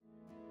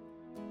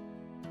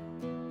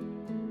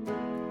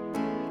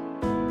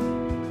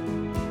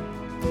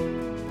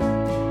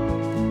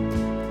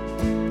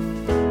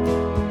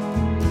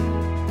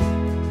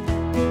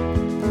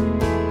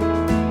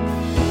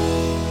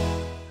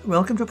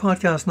Welcome to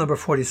podcast number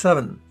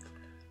 47,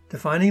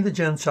 Defining the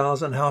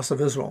Gentiles and House of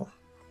Israel.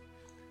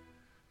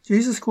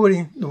 Jesus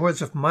quoting the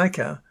words of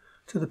Micah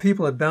to the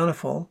people at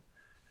Bountiful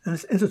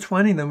and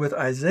intertwining them with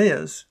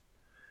Isaiah's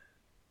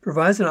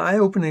provides an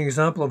eye-opening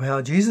example of how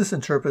Jesus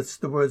interprets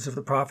the words of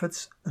the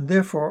prophets and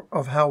therefore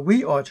of how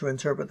we ought to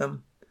interpret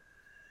them.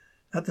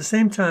 At the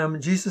same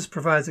time, Jesus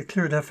provides a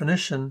clear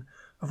definition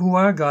of who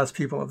are God's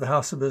people of the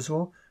house of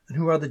Israel and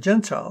who are the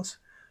Gentiles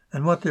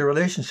and what their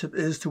relationship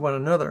is to one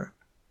another.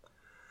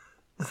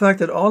 The fact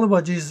that all of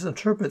what Jesus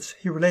interprets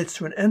he relates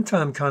to an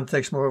end-time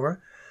context,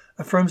 moreover,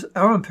 affirms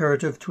our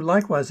imperative to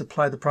likewise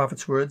apply the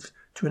prophet's words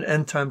to an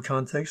end-time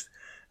context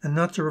and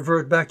not to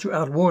revert back to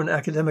outworn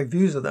academic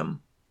views of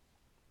them.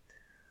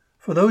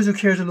 For those who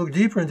care to look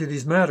deeper into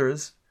these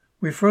matters,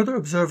 we further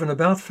observe an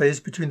about-face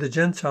between the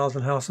Gentiles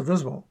and house of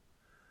Israel.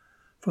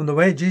 From the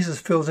way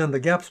Jesus fills in the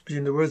gaps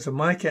between the words of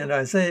Micah and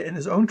Isaiah in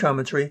his own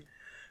commentary,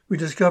 we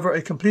discover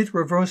a complete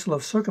reversal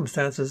of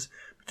circumstances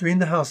between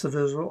the house of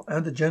Israel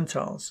and the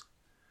Gentiles.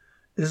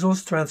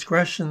 Israel's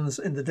transgressions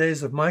in the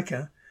days of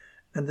Micah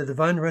and the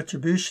divine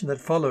retribution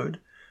that followed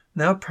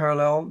now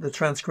parallel the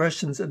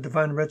transgressions and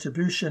divine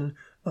retribution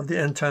of the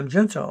end-time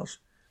Gentiles.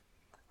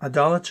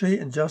 Idolatry,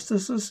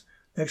 injustices,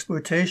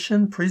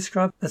 exploitation,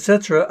 priestcraft,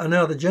 etc. are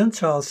now the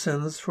Gentiles'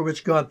 sins for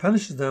which God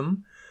punishes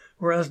them,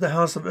 whereas the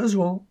house of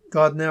Israel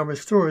God now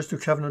restores to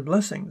covenant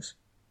blessings.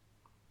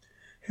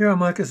 Here are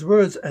Micah's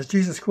words as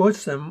Jesus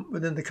quotes them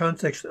within the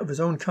context of his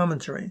own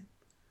commentary.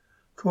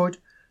 Quote,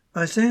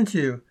 I say unto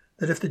you,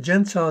 that if the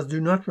Gentiles do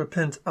not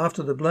repent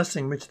after the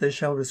blessing which they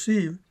shall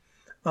receive,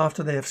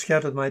 after they have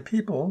scattered my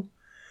people,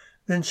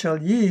 then shall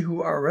ye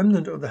who are a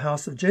remnant of the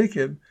house of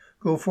Jacob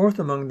go forth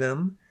among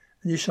them,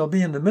 and ye shall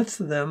be in the midst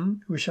of them,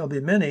 who shall be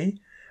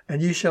many,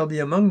 and ye shall be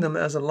among them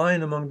as a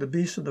lion among the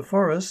beasts of the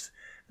forest,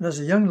 and as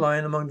a young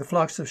lion among the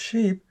flocks of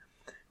sheep,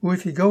 who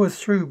if he goeth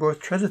through both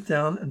treadeth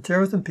down and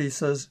teareth in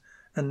pieces,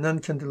 and none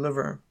can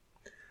deliver.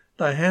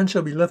 Thy hand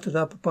shall be lifted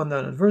up upon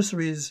thine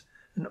adversaries,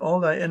 and all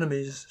thy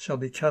enemies shall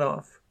be cut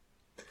off.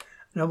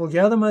 And I will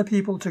gather my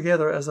people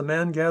together as a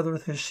man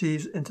gathereth his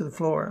sheaves into the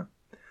floor.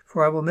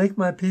 For I will make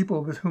my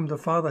people with whom the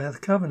Father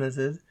hath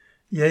covenanted,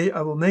 yea,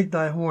 I will make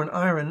thy horn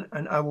iron,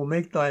 and I will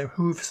make thy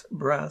hoofs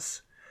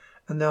brass.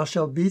 And thou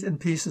shalt beat in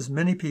pieces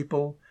many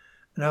people,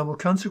 and I will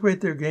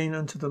consecrate their gain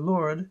unto the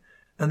Lord,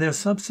 and their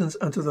substance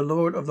unto the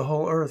Lord of the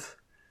whole earth.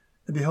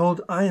 And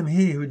behold, I am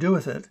he who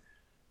doeth it.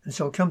 And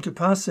shall come to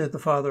pass, saith the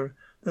Father,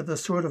 that the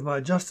sword of my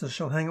justice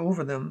shall hang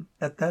over them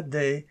at that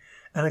day,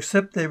 and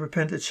except they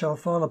repent it shall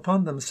fall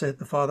upon them, saith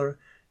the Father,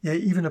 yea,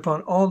 even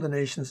upon all the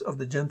nations of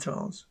the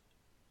Gentiles.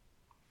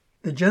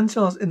 The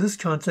Gentiles in this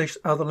context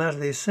are the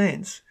Latter-day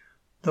Saints,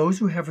 those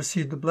who have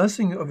received the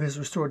blessing of his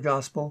restored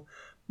gospel,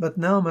 but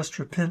now must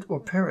repent or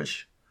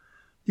perish.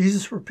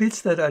 Jesus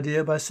repeats that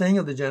idea by saying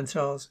of the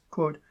Gentiles,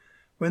 quote,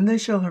 When they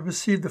shall have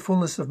received the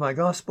fullness of my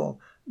gospel,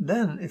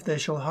 then, if they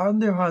shall harden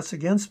their hearts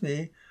against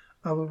me,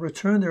 I will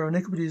return their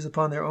iniquities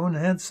upon their own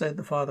heads, saith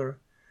the Father.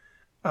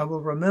 I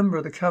will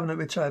remember the covenant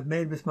which I have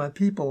made with my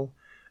people,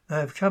 and I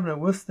have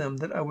covenant with them,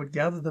 that I would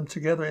gather them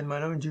together in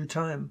mine own due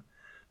time,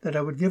 that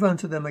I would give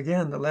unto them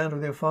again the land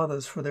of their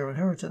fathers for their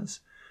inheritance,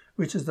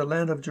 which is the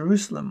land of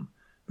Jerusalem,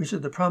 which is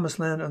the promised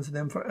land unto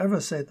them for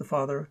ever, saith the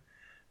Father.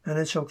 And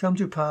it shall come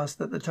to pass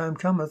that the time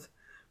cometh,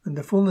 when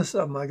the fullness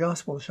of my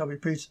gospel shall be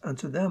preached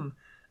unto them,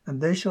 and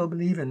they shall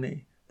believe in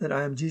me, that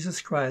I am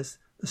Jesus Christ,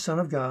 the Son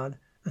of God,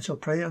 and shall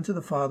pray unto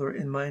the Father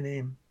in my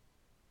name.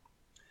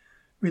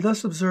 We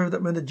thus observe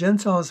that when the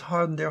Gentiles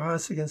harden their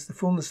hearts against the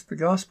fullness of the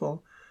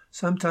gospel,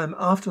 sometime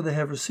after they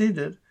have received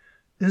it,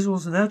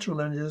 Israel's natural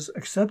lineages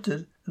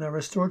accepted and are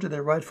restored to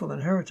their rightful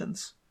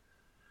inheritance.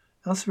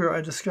 Elsewhere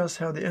I discuss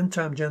how the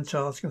end-time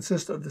Gentiles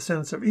consist of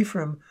descendants of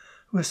Ephraim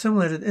who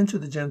assimilated into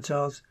the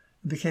Gentiles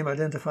and became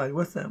identified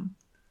with them.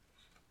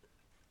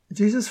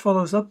 Jesus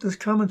follows up this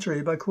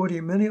commentary by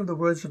quoting many of the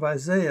words of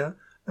Isaiah,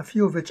 a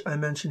few of which I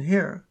mention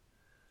here.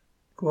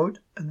 Quote,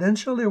 And then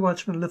shall their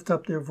watchmen lift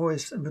up their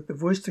voice, and with the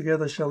voice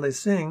together shall they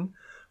sing,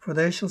 for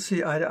they shall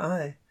see eye to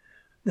eye.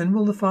 Then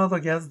will the Father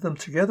gather them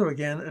together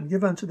again, and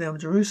give unto them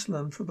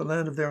Jerusalem for the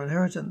land of their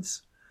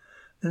inheritance.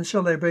 Then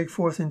shall they break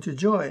forth into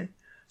joy.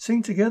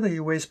 Sing together, ye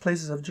waste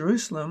places of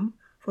Jerusalem,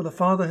 for the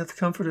Father hath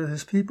comforted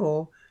his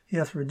people, he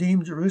hath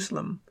redeemed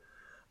Jerusalem.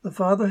 The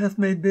Father hath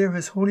made bare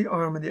his holy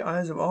arm in the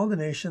eyes of all the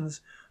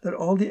nations, that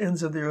all the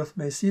ends of the earth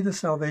may see the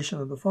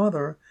salvation of the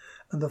Father,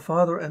 and the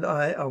Father and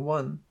I are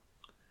one.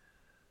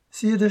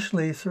 See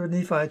additionally 3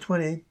 Nephi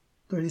 20,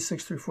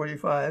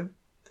 36-45,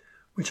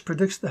 which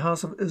predicts the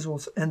house of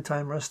Israel's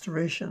end-time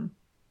restoration.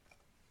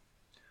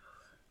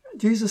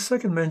 Jesus'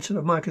 second mention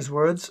of Micah's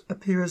words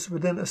appears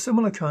within a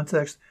similar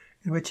context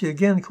in which he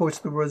again quotes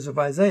the words of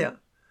Isaiah.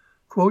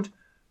 Quote,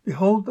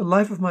 Behold, the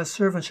life of my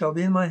servant shall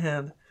be in my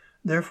hand,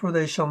 therefore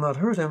they shall not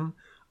hurt him,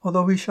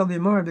 although he shall be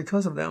marred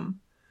because of them.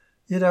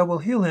 Yet I will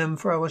heal him,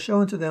 for I will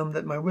show unto them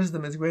that my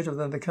wisdom is greater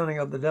than the cunning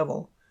of the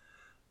devil.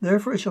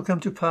 Therefore it shall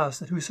come to pass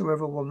that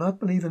whosoever will not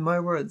believe in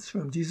my words,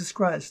 who am Jesus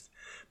Christ,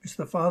 which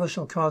the Father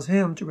shall cause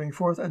him to bring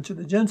forth unto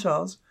the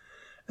Gentiles,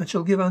 and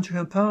shall give unto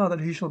him power that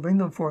he shall bring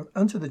them forth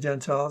unto the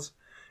Gentiles,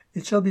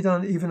 it shall be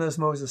done even as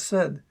Moses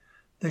said,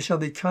 they shall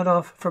be cut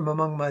off from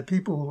among my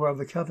people who are of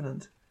the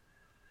covenant.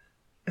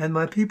 And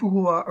my people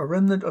who are a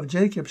remnant of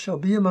Jacob shall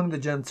be among the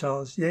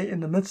Gentiles, yea, in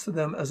the midst of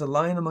them, as a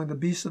lion among the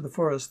beasts of the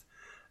forest,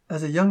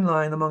 as a young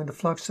lion among the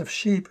flocks of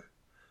sheep,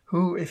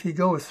 who, if he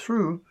goeth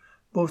through,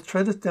 both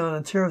treadeth down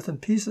and teareth in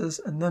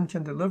pieces, and none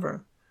can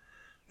deliver.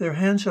 Their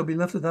hand shall be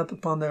lifted up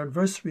upon their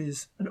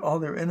adversaries, and all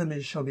their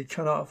enemies shall be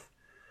cut off.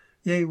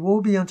 Yea, woe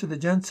be unto the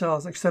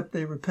Gentiles, except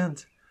they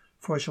repent.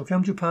 For it shall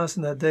come to pass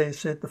in that day,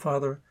 saith the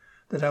Father,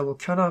 that I will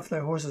cut off thy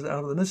horses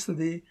out of the midst of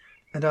thee,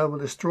 and I will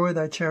destroy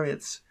thy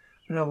chariots.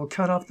 And I will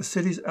cut off the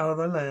cities out of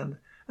thy land,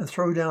 and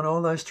throw down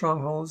all thy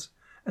strongholds,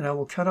 and I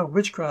will cut off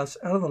witchcrafts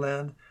out of the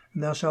land,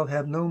 and thou shalt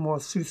have no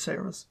more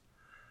soothsayers.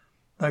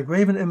 Thy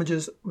graven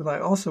images will I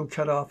also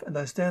cut off, and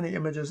thy standing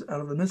images out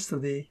of the midst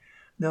of thee.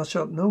 And thou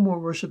shalt no more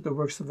worship the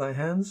works of thy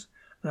hands,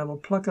 and I will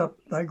pluck up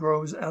thy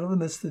groves out of the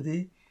midst of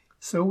thee,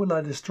 so will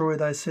I destroy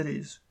thy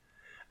cities.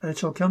 And it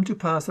shall come to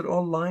pass that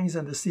all lyings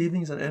and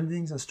deceivings and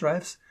envyings and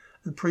strifes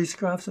and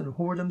priestcrafts and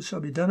whoredoms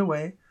shall be done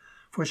away,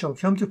 for it shall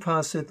come to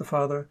pass, saith the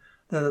Father,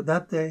 that at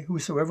that day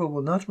whosoever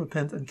will not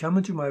repent and come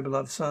unto my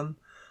beloved Son,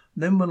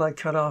 them will I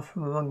cut off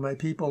from among my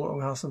people, O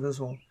house of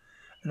Israel,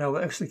 and I will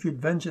execute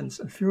vengeance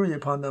and fury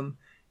upon them,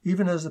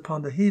 even as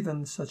upon the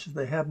heathen, such as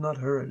they have not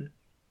heard.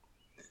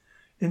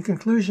 In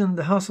conclusion,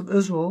 the house of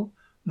Israel,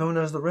 known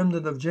as the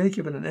remnant of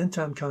Jacob in an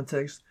end-time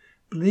context,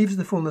 believes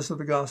the fullness of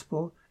the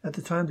gospel at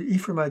the time the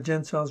Ephraimite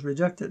Gentiles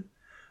rejected.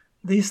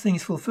 These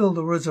things fulfill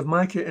the words of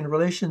Micah in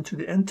relation to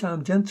the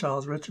end-time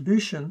Gentiles'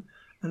 retribution,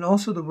 and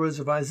also the words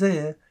of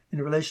Isaiah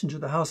in relation to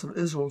the house of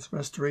Israel's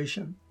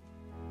restoration.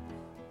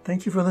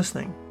 Thank you for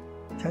listening.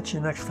 Catch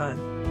you next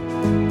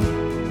time.